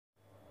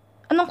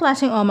anong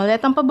klaseng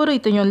omelette ang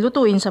paborito nyong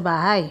lutuin sa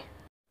bahay?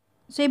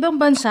 Sa ibang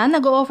bansa,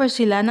 nag-o-offer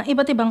sila ng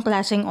iba't ibang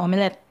klaseng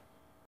omelette.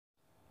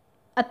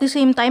 At the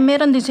same time,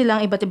 meron din silang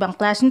iba't ibang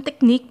klaseng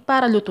technique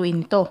para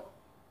lutuin ito.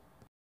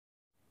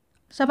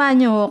 Samahan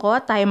niyo ako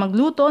at tayo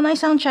magluto ng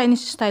isang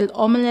Chinese-style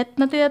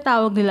omelette na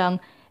tinatawag nilang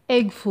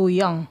EGG FOO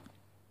YOUNG.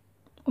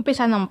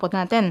 Umpisa naman po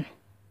natin.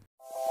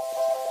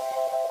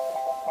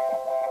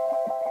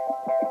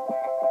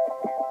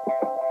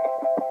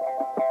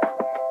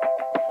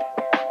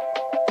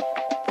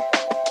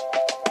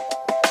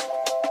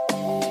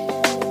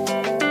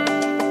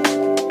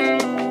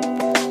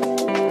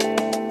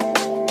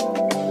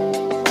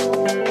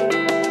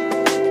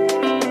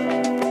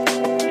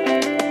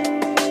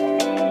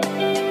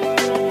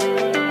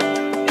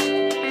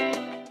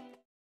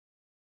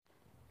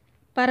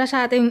 Para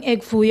sa ating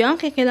egg foo young,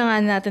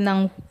 kailangan natin ng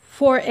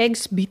 4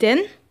 eggs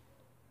beaten.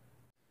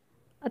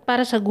 At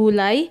para sa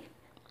gulay,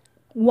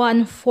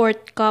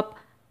 1/4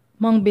 cup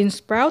mung bean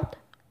sprout,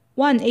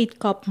 1/8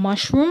 cup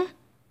mushroom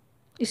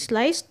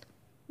sliced,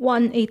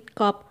 1/8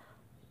 cup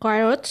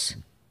carrots,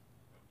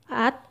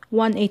 at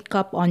 1/8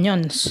 cup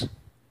onions.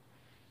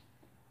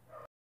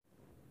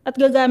 At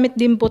gagamit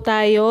din po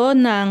tayo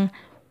ng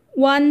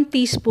 1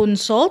 teaspoon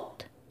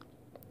salt,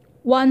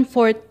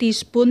 1/4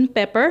 teaspoon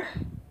pepper,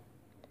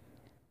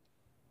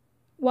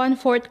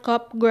 1/4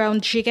 cup ground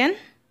chicken,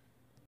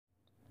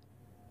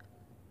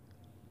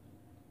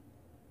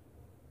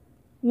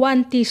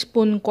 1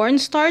 teaspoon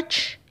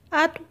cornstarch,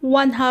 at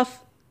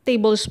 1/2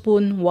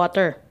 tablespoon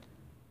water.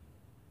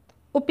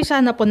 Umpisa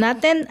na po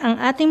natin ang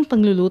ating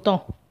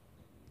pagluluto.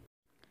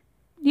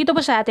 Dito po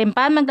sa ating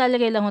pan,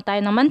 maglalagay lang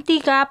tayo ng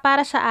mantika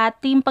para sa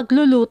ating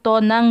pagluluto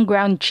ng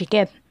ground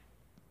chicken.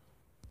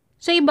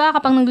 Sa iba,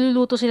 kapag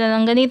nagluluto sila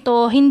ng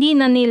ganito, hindi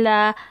na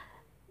nila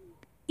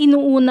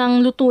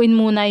inuunang lutuin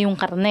muna yung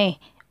karne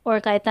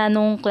or kahit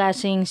anong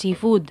klaseng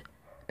seafood.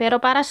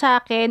 Pero para sa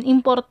akin,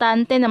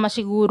 importante na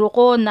masiguro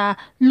ko na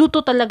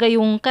luto talaga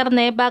yung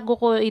karne bago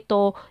ko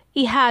ito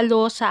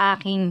ihalo sa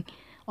aking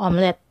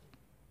omelette.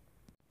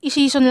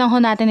 I-season lang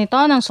ho natin ito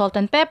ng salt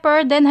and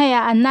pepper, then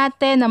hayaan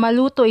natin na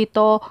maluto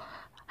ito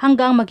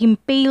hanggang maging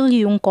pale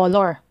yung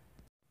color.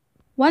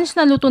 Once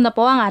naluto na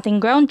po ang ating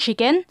ground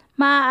chicken,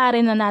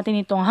 maaari na natin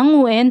itong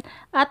hanguin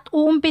at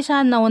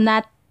uumpisahan na ho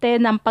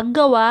natin ang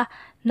paggawa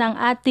ng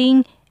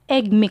ating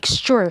egg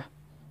mixture.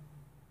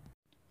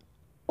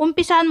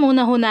 Umpisahan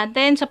muna ho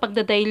natin sa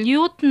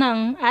pagdadilute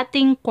ng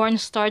ating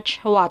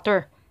cornstarch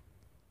water.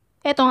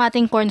 Etong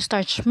ating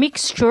cornstarch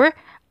mixture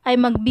ay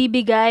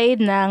magbibigay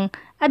ng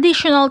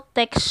additional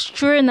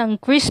texture ng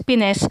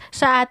crispiness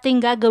sa ating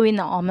gagawin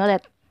na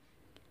omelette.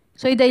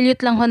 So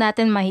i-dilute lang ho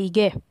natin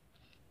mahigi.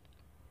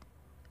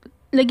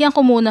 Lagyan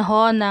ko muna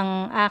ho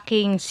ng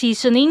aking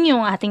seasoning,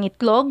 yung ating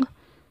itlog.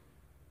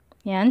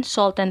 Yan,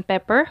 salt and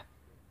pepper.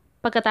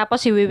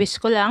 Pagkatapos, i-whisk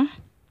ko lang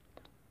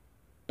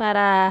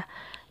para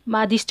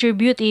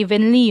ma-distribute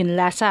evenly yung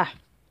lasa.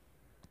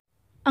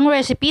 Ang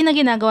recipe na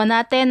ginagawa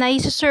natin ay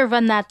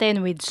isa-servan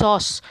natin with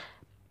sauce.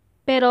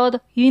 Pero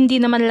hindi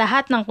naman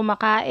lahat ng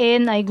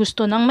kumakain ay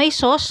gusto ng may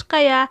sauce,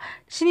 kaya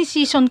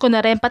sinisison ko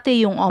na rin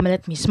pati yung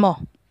omelette mismo.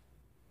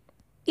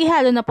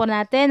 Ihalo na po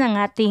natin ang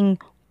ating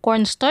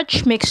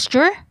cornstarch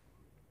mixture.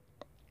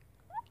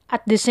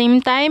 At the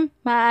same time,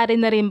 maaari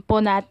na rin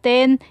po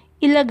natin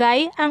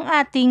ilagay ang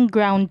ating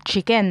ground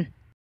chicken.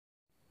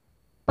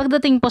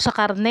 Pagdating po sa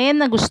karne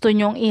na gusto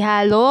nyong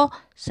ihalo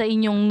sa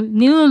inyong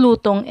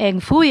nilulutong egg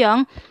foo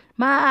young,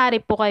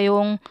 maaari po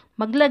kayong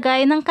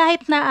maglagay ng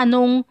kahit na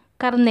anong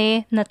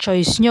karne na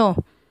choice nyo.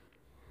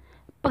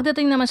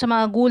 Pagdating naman sa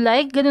mga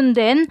gulay, ganun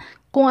din.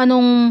 Kung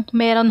anong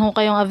meron ho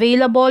kayong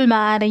available,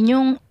 maaari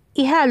nyong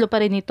ihalo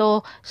pa rin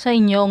ito sa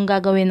inyong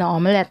gagawin na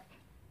omelette.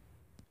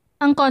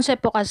 Ang concept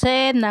po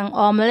kasi ng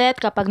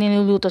omelette kapag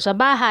niluluto sa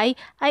bahay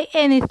ay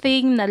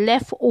anything na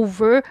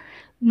leftover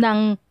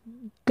ng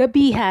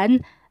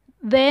gabihan,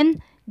 then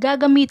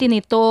gagamitin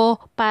ito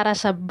para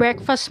sa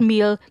breakfast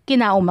meal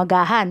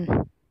kinaumagahan.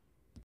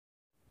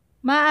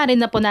 Maaari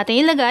na po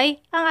natin ilagay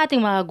ang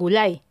ating mga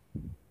gulay.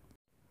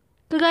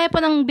 Kagaya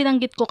po ng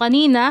binanggit ko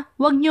kanina,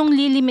 huwag niyong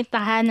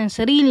lilimitahan ang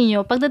sarili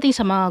niyo pagdating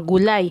sa mga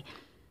gulay.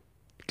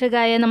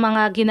 Kagaya ng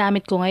mga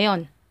ginamit ko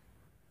ngayon.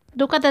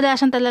 Doon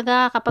kadalasan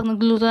talaga kapag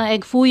nagluluto ng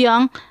egg foo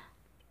young,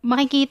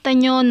 makikita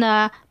nyo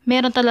na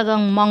meron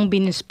talagang mung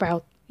bean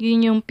sprout.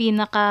 Yun yung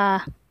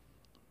pinaka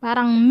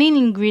parang main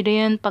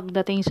ingredient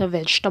pagdating sa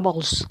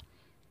vegetables.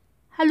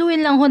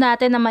 Haluin lang ho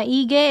natin na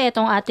maigi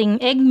itong ating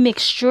egg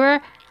mixture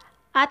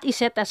at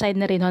iset aside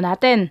na rin ho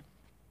natin.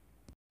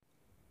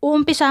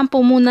 Uumpisahan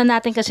po muna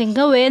natin kasing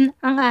gawin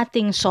ang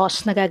ating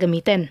sauce na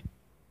gagamitin.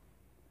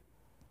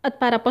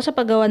 At para po sa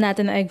paggawa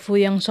natin ng egg foo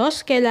young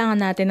sauce, kailangan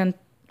natin ng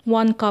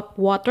 1 cup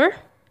water,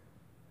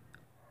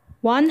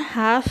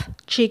 1/2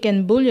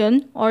 chicken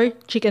bouillon or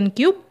chicken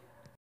cube,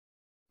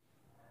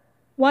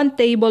 1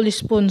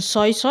 tablespoon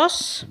soy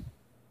sauce,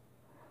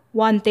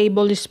 1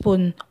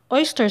 tablespoon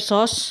oyster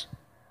sauce,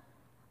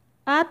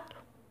 at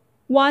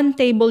 1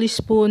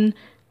 tablespoon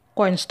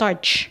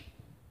cornstarch.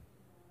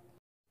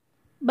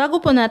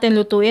 Bago po natin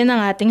lutuin ang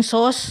ating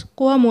sauce,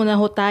 kuha muna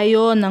ho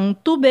tayo ng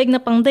tubig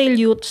na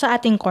pang-dilute sa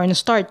ating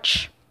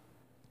cornstarch.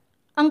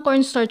 Ang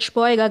cornstarch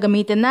po ay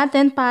gagamitin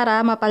natin para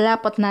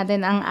mapalapot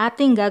natin ang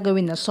ating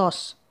gagawin na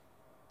sauce.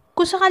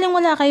 Kung sakaling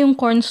wala kayong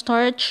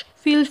cornstarch,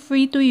 feel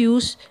free to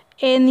use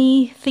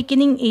any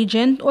thickening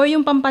agent or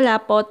yung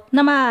pampalapot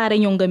na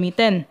maaari nyong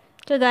gamitin.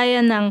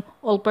 Kagaya ng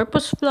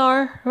all-purpose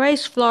flour,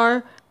 rice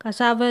flour,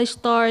 cassava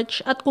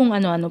starch at kung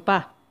ano-ano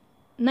pa.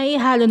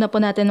 Naihalo na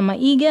po natin na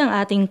maigi ang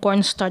ating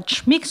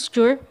cornstarch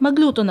mixture,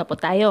 magluto na po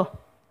tayo.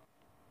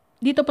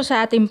 Dito po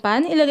sa ating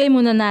pan, ilagay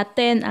muna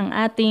natin ang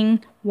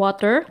ating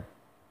water.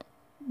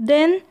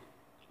 Then,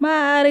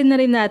 maaari na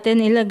rin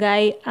natin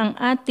ilagay ang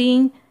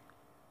ating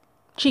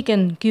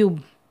chicken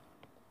cube.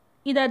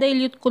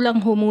 Idadilute ko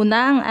lang ho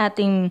muna ang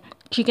ating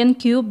chicken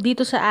cube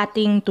dito sa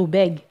ating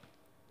tubig.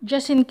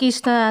 Just in case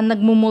na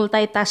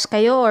nagmumultitask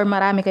kayo or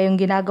marami kayong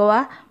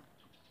ginagawa,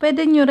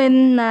 pwede nyo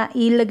rin na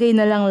ilagay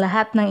na lang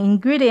lahat ng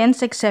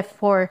ingredients except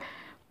for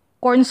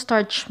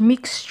cornstarch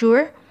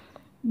mixture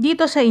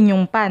dito sa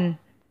inyong pan.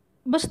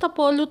 Basta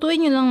po lutuin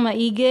nyo lang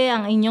maigi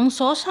ang inyong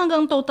sauce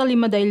hanggang totally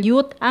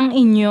ma-dilute ang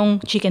inyong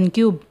chicken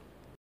cube.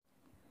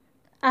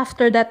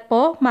 After that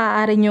po,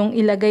 maaari nyong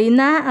ilagay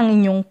na ang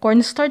inyong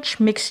cornstarch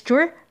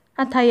mixture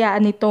at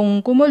hayaan itong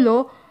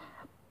kumulo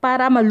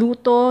para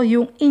maluto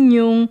yung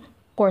inyong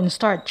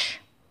cornstarch.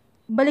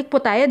 Balik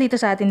po tayo dito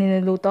sa ating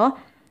niluluto.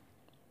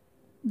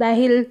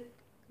 Dahil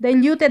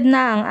diluted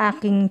na ang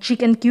aking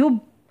chicken cube,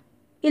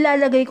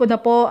 ilalagay ko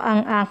na po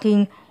ang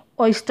aking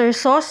oyster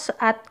sauce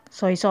at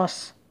soy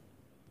sauce.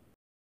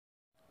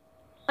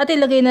 At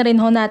ilagay na rin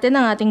ho natin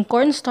ang ating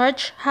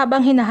cornstarch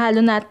habang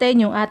hinahalo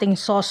natin yung ating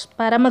sauce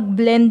para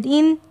mag-blend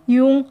in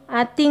yung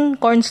ating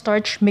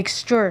cornstarch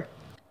mixture.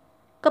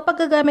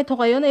 Kapag gagamit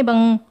ho kayo ng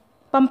ibang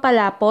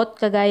pampalapot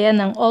kagaya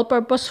ng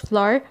all-purpose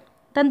flour,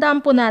 tandaan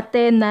po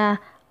natin na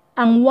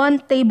ang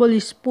 1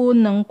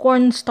 tablespoon ng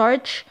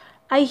cornstarch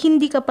ay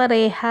hindi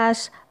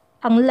kaparehas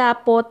ang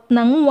lapot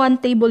ng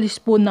 1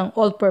 tablespoon ng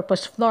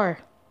all-purpose flour.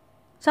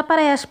 Sa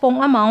parehas pong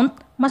amount,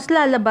 mas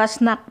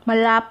lalabas na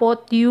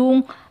malapot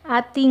yung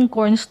ating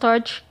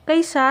cornstarch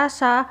kaysa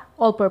sa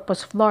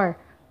all-purpose flour.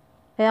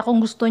 Kaya kung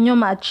gusto nyo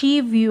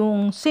ma-achieve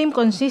yung same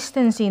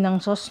consistency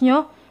ng sauce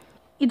nyo,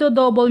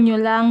 idodouble nyo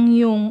lang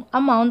yung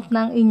amount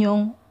ng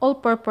inyong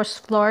all-purpose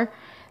flour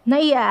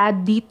na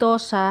i-add dito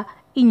sa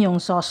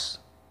inyong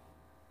sauce.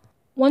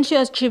 Once you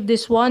achieve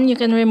this one, you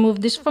can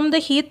remove this from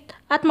the heat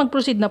at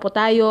mag-proceed na po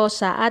tayo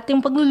sa ating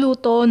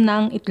pagluluto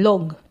ng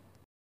itlog.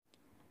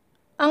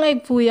 Ang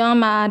egg foo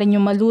young maaari nyo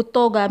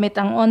maluto gamit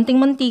ang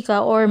onting mantika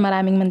or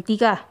maraming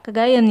mantika,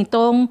 kagaya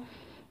nitong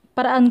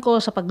paraan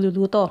ko sa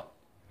pagluluto.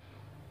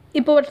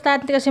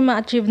 Importante kasi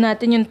ma-achieve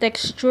natin yung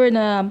texture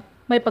na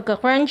may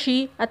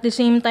pagka-crunchy at the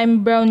same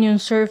time brown yung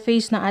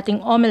surface ng ating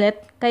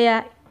omelette,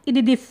 kaya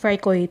i-deep fry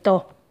ko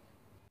ito.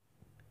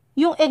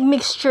 Yung egg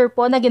mixture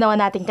po na ginawa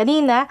natin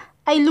kanina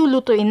ay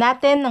lulutuin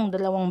natin ng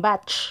 2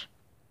 batch.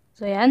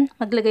 So yan,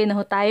 maglagay na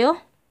ho tayo.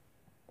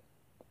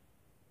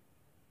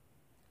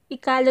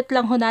 Ikalot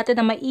lang ho natin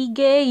na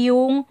maigi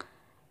yung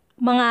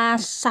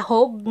mga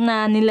sahog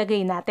na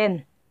nilagay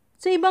natin.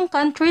 Sa ibang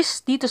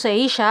countries dito sa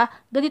Asia,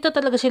 ganito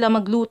talaga sila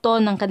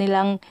magluto ng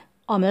kanilang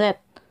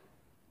omelette.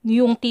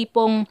 Yung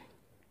tipong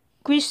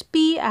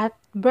crispy at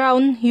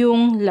brown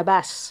yung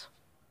labas.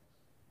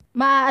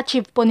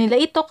 Ma-achieve po nila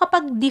ito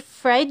kapag deep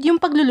fried yung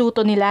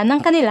pagluluto nila ng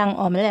kanilang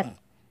omelette.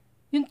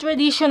 Yung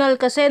traditional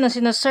kasi na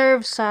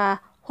sinaserve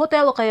sa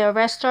hotel o kaya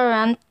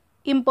restaurant,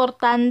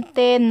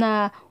 importante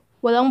na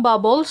walang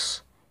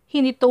bubbles,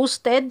 hindi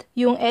toasted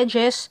yung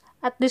edges,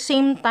 at the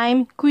same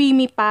time,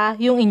 creamy pa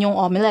yung inyong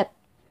omelette.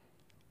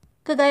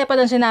 Kagaya pa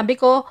ng sinabi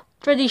ko,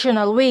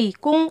 traditional way.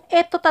 Kung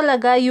ito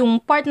talaga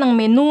yung part ng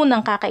menu ng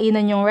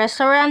kakainan yung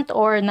restaurant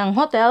or ng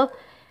hotel,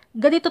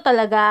 ganito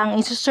talaga ang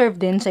isa-serve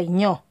din sa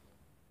inyo.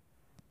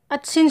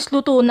 At since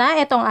luto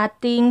na itong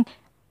ating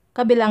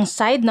kabilang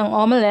side ng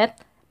omelette,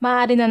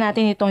 maaari na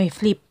natin itong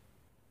i-flip.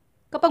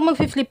 Kapag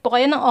mag-flip po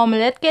kayo ng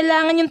omelette,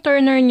 kailangan yung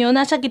turner nyo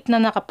nasa gitna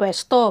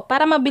nakapwesto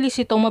para mabilis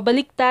itong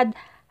mabaliktad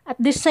at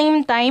the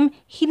same time,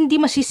 hindi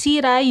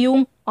masisira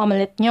yung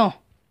omelette nyo.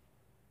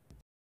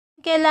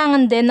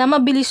 Kailangan din na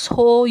mabilis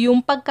ho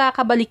yung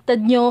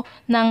pagkakabaliktad nyo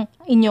ng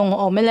inyong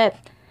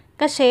omelette.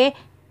 Kasi,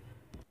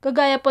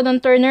 kagaya po ng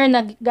turner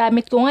na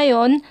gamit ko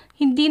ngayon,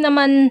 hindi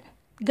naman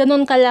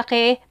ganun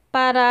kalaki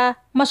para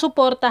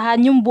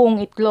masuportahan yung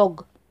buong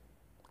itlog.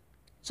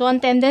 So,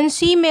 ang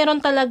tendency, meron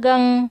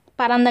talagang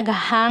parang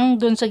naghahang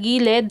dun sa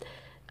gilid,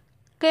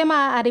 kaya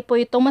maaari po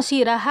ito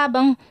masira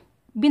habang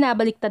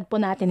binabaliktad po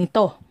natin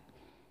ito.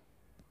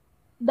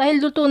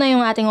 Dahil luto na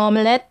yung ating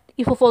omelette,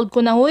 ifo-fold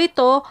ko na ho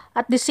ito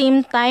at the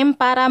same time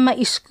para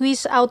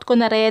ma-squeeze out ko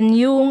na rin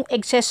yung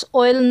excess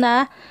oil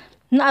na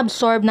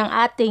na-absorb ng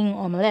ating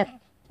omelette.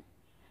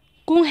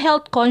 Kung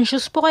health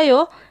conscious po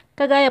kayo,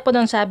 kagaya po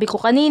ng sabi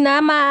ko kanina,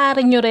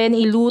 maaari nyo rin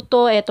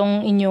iluto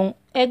itong inyong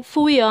egg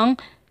foo young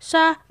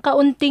sa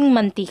kaunting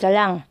mantika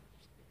lang.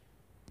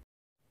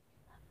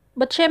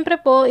 But syempre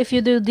po, if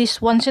you do this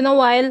once in a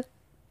while,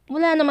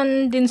 wala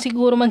naman din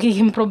siguro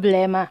magiging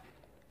problema.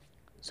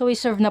 So,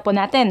 iserve na po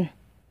natin.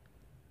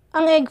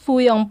 Ang egg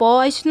foo young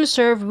po ay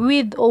sinuserve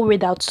with or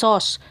without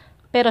sauce.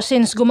 Pero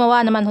since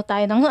gumawa naman ho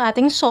tayo ng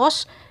ating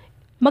sauce,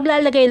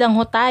 maglalagay lang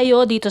ho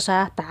tayo dito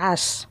sa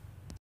taas.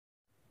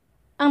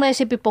 Ang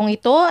recipe pong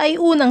ito ay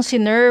unang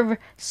sinerve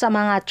sa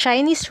mga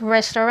Chinese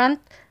restaurant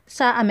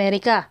sa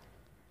Amerika.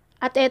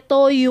 At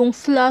ito yung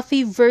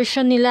fluffy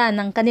version nila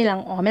ng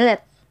kanilang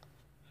omelette.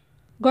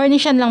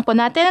 Garnishan lang po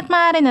natin at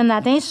maaari na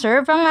natin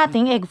i-serve ang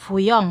ating egg foo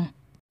young.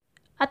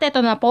 At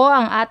ito na po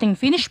ang ating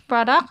finished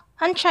product,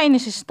 ang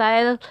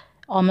Chinese-style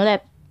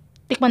omelette.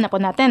 Tikman na po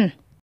natin.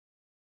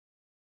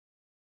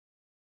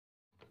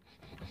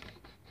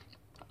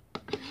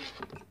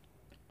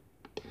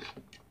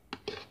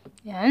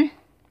 Yan.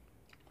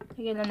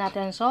 Lagyan na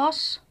natin ang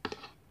sauce.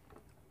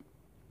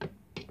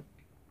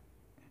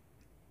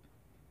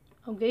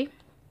 Okay.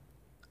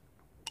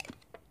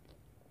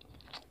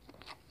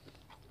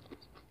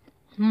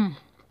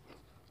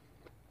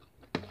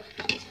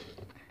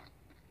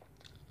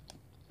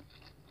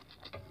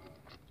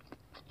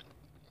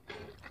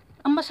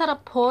 Ang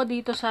masarap po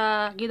dito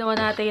sa ginawa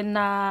natin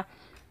na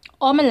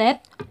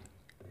omelette,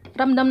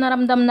 ramdam na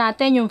ramdam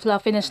natin yung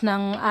fluffiness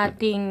ng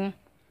ating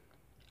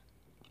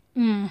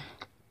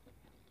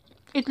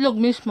itlog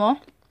mismo.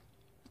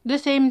 The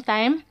same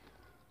time,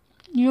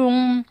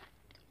 yung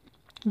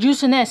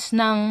juiciness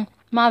ng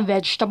mga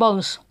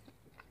vegetables.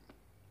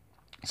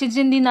 Since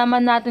hindi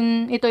naman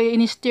natin ito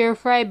in-stir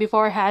fry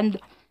beforehand,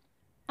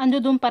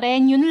 ando dun pa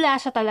rin yung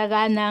lasa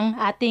talaga ng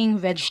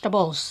ating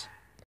vegetables.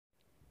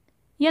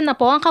 Yan na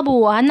po ang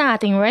kabuuan ng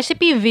ating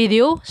recipe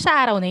video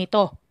sa araw na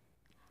ito.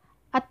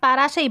 At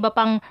para sa iba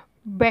pang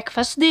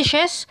breakfast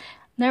dishes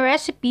na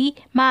recipe,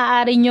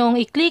 maaari nyong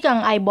i-click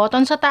ang I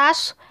button sa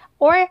taas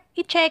or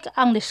i-check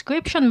ang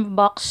description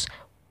box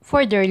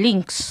for their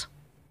links.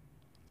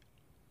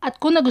 At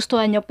kung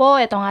nagustuhan nyo po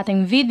itong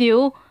ating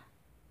video,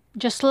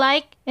 just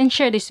like and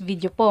share this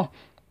video po.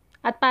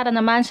 At para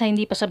naman sa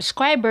hindi pa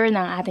subscriber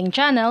ng ating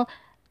channel,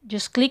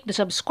 just click the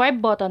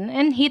subscribe button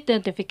and hit the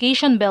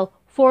notification bell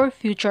for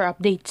future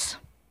updates.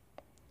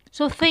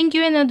 So thank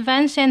you in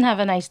advance and have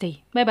a nice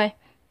day. Bye bye.